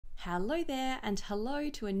Hello there, and hello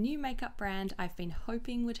to a new makeup brand I've been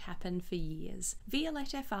hoping would happen for years.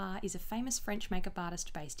 Violette FR is a famous French makeup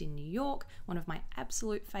artist based in New York, one of my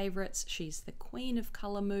absolute favourites. She's the queen of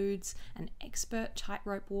colour moods, an expert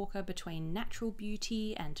tightrope walker between natural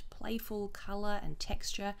beauty and playful colour and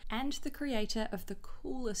texture, and the creator of the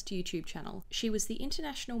coolest YouTube channel. She was the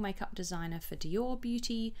international makeup designer for Dior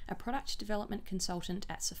Beauty, a product development consultant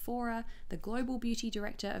at Sephora, the global beauty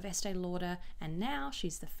director of Estee Lauder, and now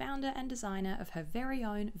she's the founder and designer of her very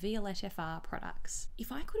own Violette FR products.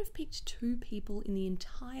 If I could have picked two people in the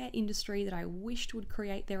entire industry that I wished would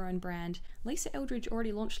create their own brand, Lisa Eldridge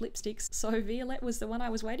already launched lipsticks, so Violette was the one I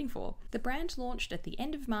was waiting for. The brand launched at the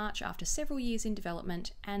end of March after several years in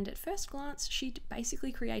development, and at first glance she'd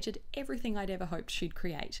basically created everything I'd ever hoped she'd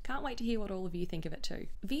create. Can't wait to hear what all of you think of it too.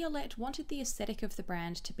 Violette wanted the aesthetic of the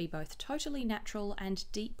brand to be both totally natural and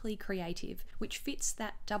deeply creative, which fits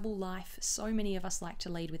that double life so many of us like to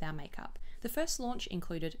lead with our makeup. The first launch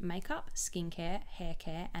included makeup, skincare, hair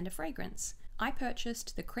care, and a fragrance. I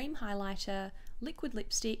purchased the cream highlighter, liquid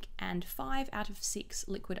lipstick, and 5 out of 6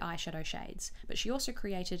 liquid eyeshadow shades, but she also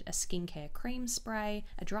created a skincare cream spray,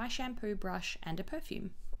 a dry shampoo brush, and a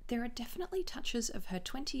perfume. There are definitely touches of her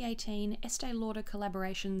 2018 Estee Lauder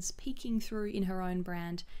collaborations peeking through in her own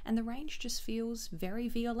brand, and the range just feels very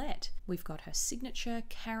Violette. We've got her signature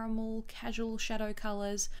caramel, casual shadow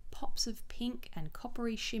colours, pops of pink and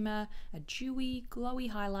coppery shimmer, a dewy,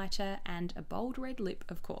 glowy highlighter, and a bold red lip,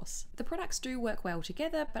 of course. The products do work well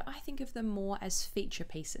together, but I think of them more as feature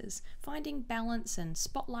pieces. Finding balance and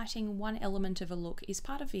spotlighting one element of a look is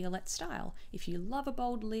part of Violette's style. If you love a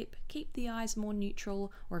bold lip, keep the eyes more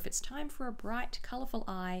neutral, or if it's time for a bright, colourful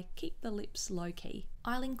eye, keep the lips low-key.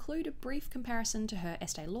 I'll include a brief comparison to her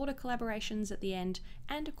Estee Lauder collaborations at the end,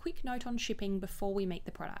 and a quick note on shipping before we meet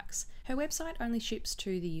the products. Her website only ships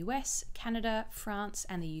to the US, Canada, France,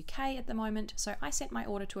 and the UK at the moment, so I sent my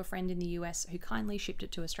order to a friend in the US who kindly shipped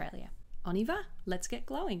it to Australia. On y va, let's get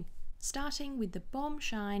glowing! Starting with the Bomb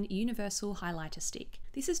Shine Universal Highlighter Stick.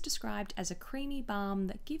 This is described as a creamy balm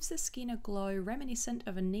that gives the skin a glow reminiscent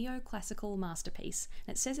of a neoclassical masterpiece,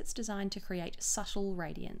 and it says it's designed to create subtle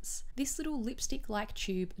radiance. This little lipstick-like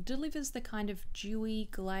tube delivers the kind of dewy,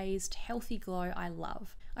 glazed, healthy glow I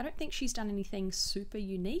love. I don't think she's done anything super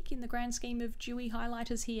unique in the grand scheme of dewy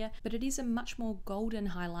highlighters here, but it is a much more golden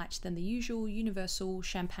highlight than the usual universal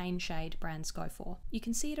champagne shade brands go for. You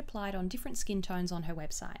can see it applied on different skin tones on her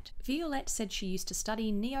website. Violette said she used to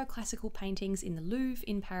study neoclassical paintings in the Louvre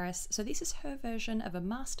in Paris, so this is her version of a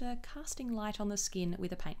master casting light on the skin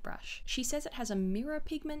with a paintbrush. She says it has a mirror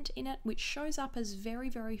pigment in it which shows up as very,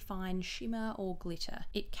 very fine shimmer or glitter.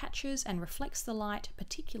 It catches and reflects the light,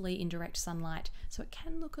 particularly in direct sunlight, so it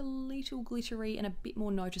can look a little glittery and a bit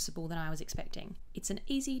more noticeable than I was expecting. It's an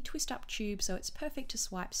easy twist-up tube, so it's perfect to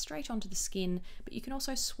swipe straight onto the skin, but you can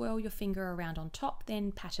also swirl your finger around on top,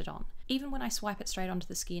 then pat it on. Even when I swipe it straight onto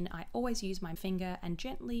the skin, I always use my finger and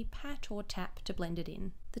gently pat or tap to blend it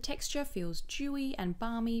in. The texture feels dewy and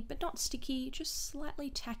balmy, but not sticky, just slightly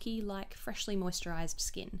tacky like freshly moisturised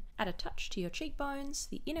skin. Add a touch to your cheekbones,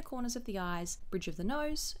 the inner corners of the eyes, bridge of the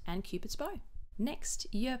nose, and Cupid's bow. Next,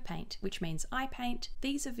 Your Paint, which means eye paint.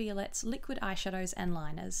 These are Violette's liquid eyeshadows and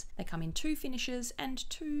liners. They come in 2 finishes and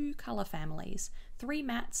 2 colour families. 3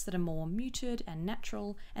 mattes that are more muted and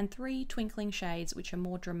natural, and 3 twinkling shades which are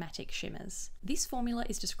more dramatic shimmers. This formula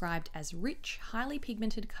is described as rich, highly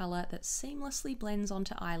pigmented colour that seamlessly blends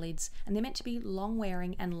onto eyelids, and they're meant to be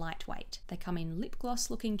long-wearing and lightweight. They come in lip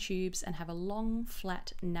gloss-looking tubes and have a long,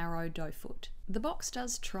 flat, narrow doe foot. The box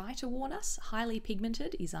does try to warn us, highly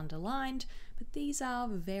pigmented is underlined, but these are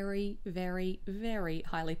very, very, very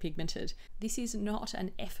highly pigmented. This is not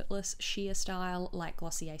an effortless sheer style like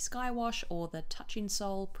Glossier Skywash or the Touch in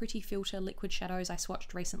Sol Pretty Filter liquid shadows I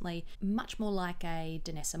swatched recently, much more like a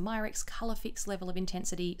Danessa Myricks Colour Fix level of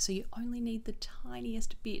intensity, so you only need the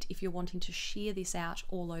tiniest bit if you're wanting to sheer this out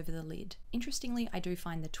all over the lid. Interestingly, I do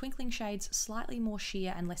find the twinkling shades slightly more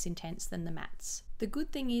sheer and less intense than the mattes. The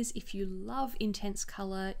good thing is if you love intense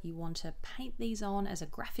colour, you want to paint these on as a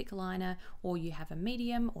graphic liner, or you have a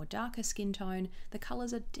medium or darker skin tone, the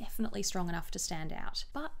colours are definitely strong enough to stand out.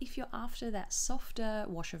 But if you're after that softer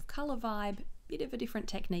wash of colour vibe, bit of a different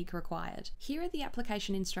technique required. Here are the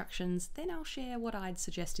application instructions, then I'll share what I'd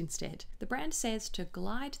suggest instead. The brand says to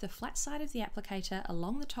glide the flat side of the applicator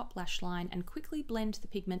along the top lash line and quickly blend the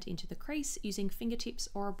pigment into the crease using fingertips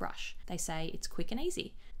or a brush. They say it's quick and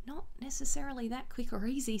easy. Not necessarily that quick or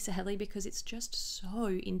easy, sadly, because it's just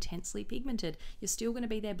so intensely pigmented. You're still going to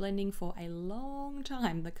be there blending for a long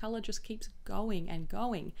time. The colour just keeps going and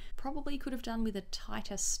going. Probably could have done with a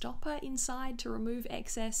tighter stopper inside to remove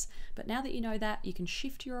excess, but now that you know that, you can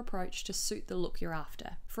shift your approach to suit the look you're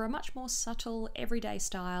after. For a much more subtle, everyday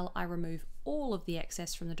style, I remove all of the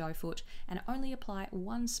excess from the doe foot and only apply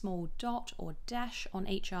one small dot or dash on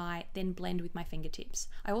each eye, then blend with my fingertips.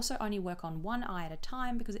 I also only work on one eye at a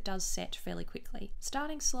time because it does set fairly quickly.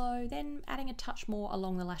 Starting slow, then adding a touch more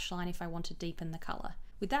along the lash line if I want to deepen the colour.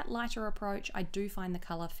 With that lighter approach, I do find the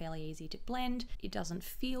colour fairly easy to blend. It doesn't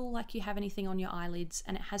feel like you have anything on your eyelids,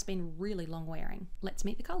 and it has been really long wearing. Let's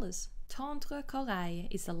meet the colours. Tendre Corail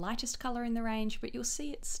is the lightest colour in the range, but you'll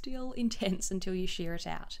see it's still intense until you shear it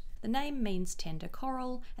out. The name means tender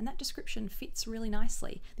coral, and that description fits really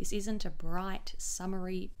nicely. This isn't a bright,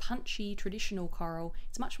 summery, punchy, traditional coral.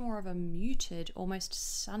 It's much more of a muted, almost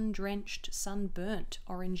sun-drenched, sunburnt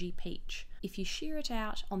orangey peach. If you shear it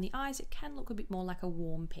out on the eyes, it can look a bit more like a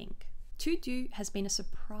warm pink. Tout Doux has been a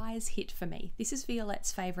surprise hit for me. This is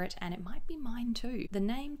Violette's favourite, and it might be mine too. The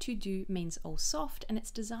name Tout Doux means all soft, and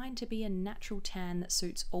it's designed to be a natural tan that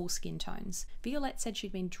suits all skin tones. Violette said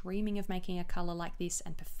she'd been dreaming of making a colour like this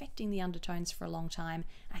and perfecting the undertones for a long time.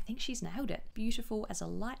 I think she's nailed it. Beautiful as a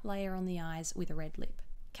light layer on the eyes with a red lip.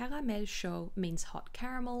 Caramel chaud means hot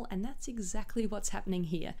caramel, and that's exactly what's happening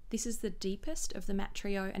here. This is the deepest of the matte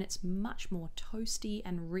trio, and it's much more toasty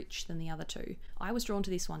and rich than the other two. I was drawn to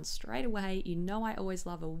this one straight away. You know I always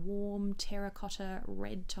love a warm terracotta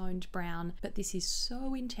red toned brown, but this is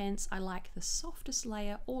so intense. I like the softest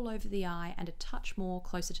layer all over the eye and a touch more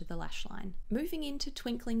closer to the lash line. Moving into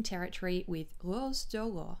twinkling territory with Rose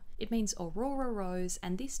d'Aurore. It means Aurora Rose,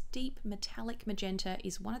 and this deep metallic magenta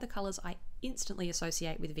is one of the colours I instantly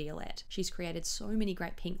associate with Violette. She's created so many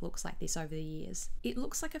great pink looks like this over the years. It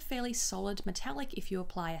looks like a fairly solid metallic if you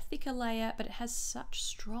apply a thicker layer, but it has such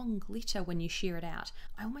strong glitter when you shear it out.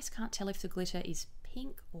 I almost can't tell if the glitter is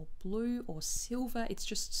pink or blue or silver. It's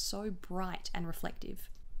just so bright and reflective.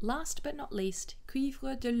 Last but not least,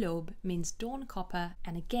 Cuivre de l'Aube means dawn copper,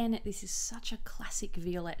 and again, this is such a classic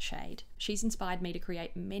Violette shade. She's inspired me to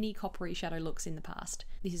create many coppery shadow looks in the past.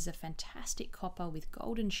 This is a fantastic copper with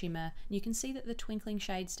golden shimmer, and you can see that the twinkling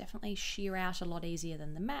shades definitely shear out a lot easier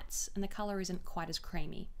than the mattes, and the colour isn't quite as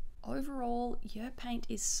creamy. Overall, your paint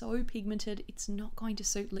is so pigmented, it's not going to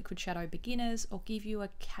suit liquid shadow beginners or give you a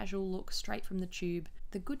casual look straight from the tube.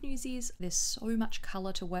 The good news is there's so much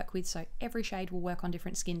colour to work with, so every shade will work on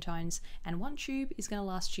different skin tones, and one tube is going to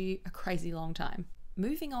last you a crazy long time.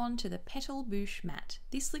 Moving on to the Petal Bouche Matte.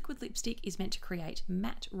 This liquid lipstick is meant to create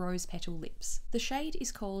matte rose petal lips. The shade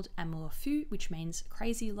is called Amour Fou, which means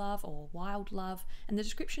crazy love or wild love, and the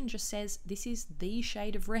description just says this is the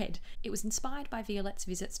shade of red. It was inspired by Violette's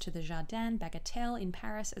visits to the Jardin Bagatelle in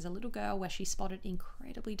Paris as a little girl, where she spotted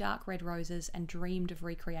incredibly dark red roses and dreamed of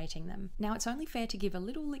recreating them. Now, it's only fair to give a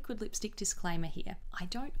little liquid lipstick disclaimer here. I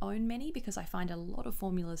don't own many because I find a lot of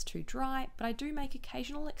formulas too dry, but I do make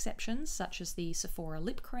occasional exceptions, such as the Sephora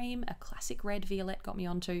lip cream, a classic red Violette got me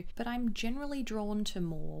onto, but I'm generally drawn to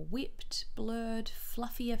more whipped, blurred,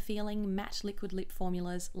 fluffier feeling matte liquid lip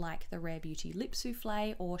formulas like the Rare Beauty Lip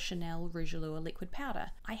Soufflé or Chanel Rouge Allure liquid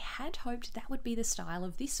powder. I had hoped that would be the style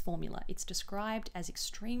of this formula. It's described as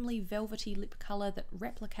extremely velvety lip colour that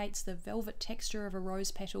replicates the velvet texture of a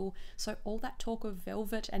rose petal, so all that talk of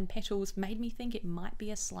velvet and petals made me think it might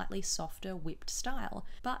be a slightly softer whipped style,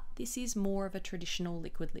 but this is more of a traditional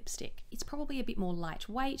liquid lipstick. It's probably a bit more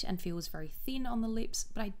lightweight and feels very thin on the lips,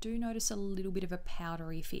 but I do notice a little bit of a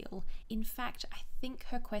powdery feel. In fact, I think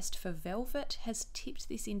her quest for velvet has tipped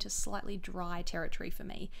this into slightly dry territory for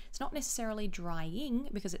me. It's not necessarily drying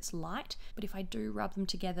because it's light, but if I do rub them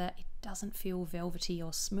together, it doesn't feel velvety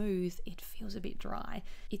or smooth, it feels a bit dry.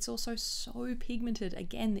 It's also so pigmented,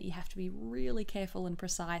 again, that you have to be really careful and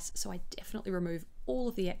precise, so I definitely remove all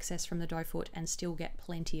of the excess from the doe foot and still get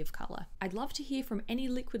plenty of colour. I'd love to hear from any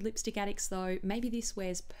liquid lipstick addicts though. Maybe this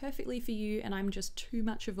wears perfectly for you and I'm just too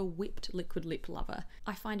much of a whipped liquid lip lover.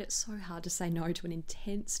 I find it so hard to say no to an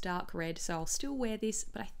intense dark red, so I'll still wear this,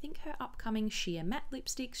 but I think her upcoming sheer matte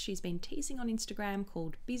lipsticks she's been teasing on Instagram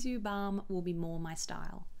called Bisou Balm will be more my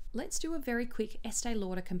style. Let's do a very quick Estee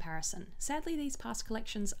Lauder comparison. Sadly, these past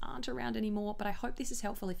collections aren't around anymore, but I hope this is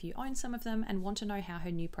helpful if you own some of them and want to know how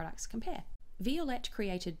her new products compare. Violette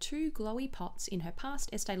created two glowy pots in her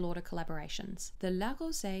past Estee Lauder collaborations. The La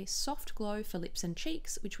Rosée Soft Glow for lips and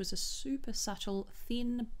cheeks, which was a super subtle,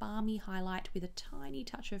 thin, balmy highlight with a tiny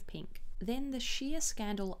touch of pink. Then the Sheer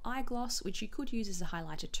Scandal Eye Gloss, which you could use as a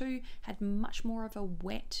highlighter too, had much more of a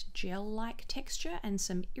wet gel-like texture and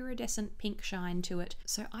some iridescent pink shine to it.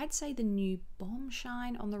 So I'd say the new Bomb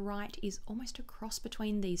Shine on the right is almost a cross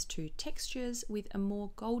between these two textures with a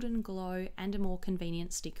more golden glow and a more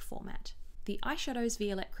convenient stick format. The eyeshadows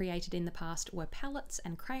Violette created in the past were palettes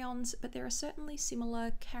and crayons, but there are certainly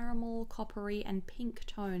similar caramel, coppery and pink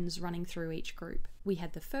tones running through each group. We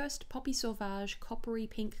had the first Poppy Sauvage coppery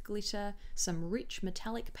pink glitter, some rich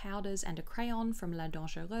metallic powders and a crayon from La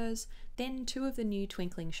Dangereuse, then two of the new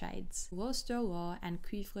twinkling shades, Rose d'Aurore and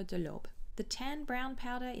Cuivre de l'Aube. The tan brown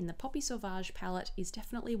powder in the Poppy Sauvage palette is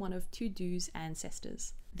definitely one of Tudou's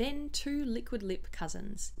ancestors. Then two liquid lip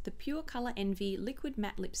cousins. The Pure Colour Envy liquid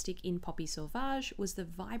matte lipstick in Poppy Sauvage was the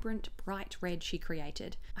vibrant bright red she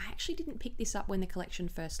created. I actually didn't pick this up when the collection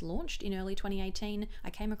first launched in early 2018. I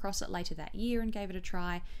came across it later that year and gave it a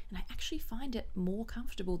try, and I actually find it more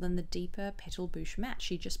comfortable than the deeper Petal Bouche matte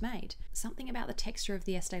she just made. Something about the texture of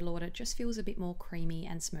the Estee Lauder just feels a bit more creamy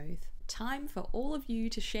and smooth. Time for all of you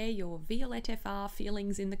to share your Violette FR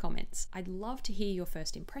feelings in the comments. I'd love to hear your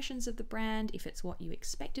first impressions of the brand, if it's what you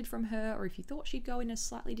expected from her or if you thought she'd go in a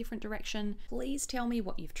slightly different direction. Please tell me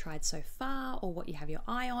what you've tried so far or what you have your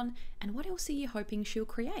eye on, and what else are you hoping she'll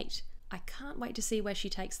create? I can't wait to see where she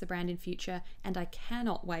takes the brand in future, and I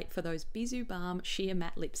cannot wait for those Bisou Balm Sheer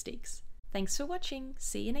Matte lipsticks. Thanks for watching,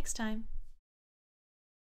 see you next time.